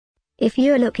If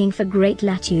you're looking for great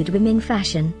Latud women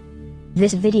fashion,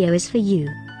 this video is for you.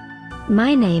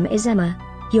 My name is Emma,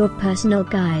 your personal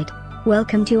guide.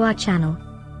 Welcome to our channel.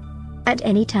 At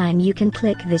any time you can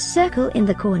click this circle in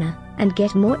the corner, and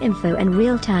get more info and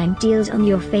real-time deals on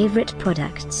your favorite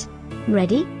products.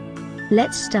 Ready?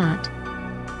 Let's start.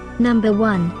 Number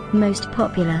 1, Most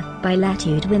Popular, by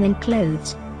Latud Women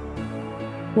Clothes.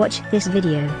 Watch this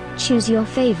video, choose your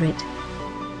favorite.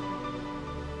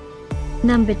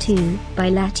 Number 2,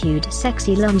 by Latud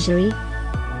Sexy Lingerie.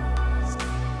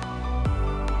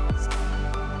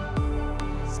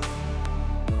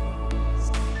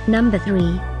 Number 3,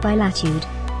 by Latud.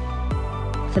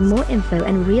 For more info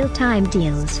and real-time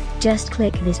deals, just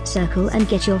click this circle and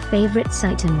get your favorites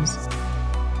items.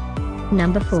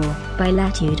 Number 4, by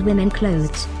Latud Women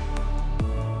Clothes.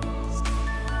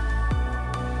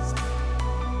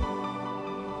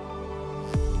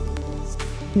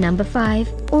 Number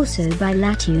 5, also by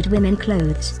Latud Women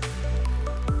Clothes.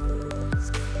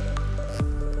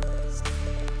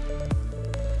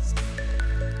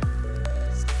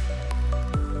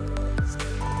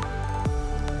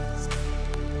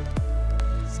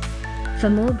 For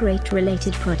more great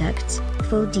related products,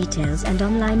 full details and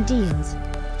online deals,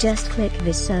 just click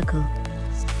this circle.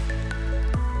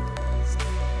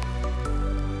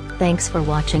 Thanks for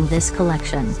watching this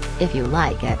collection. If you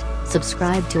like it,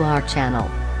 subscribe to our channel.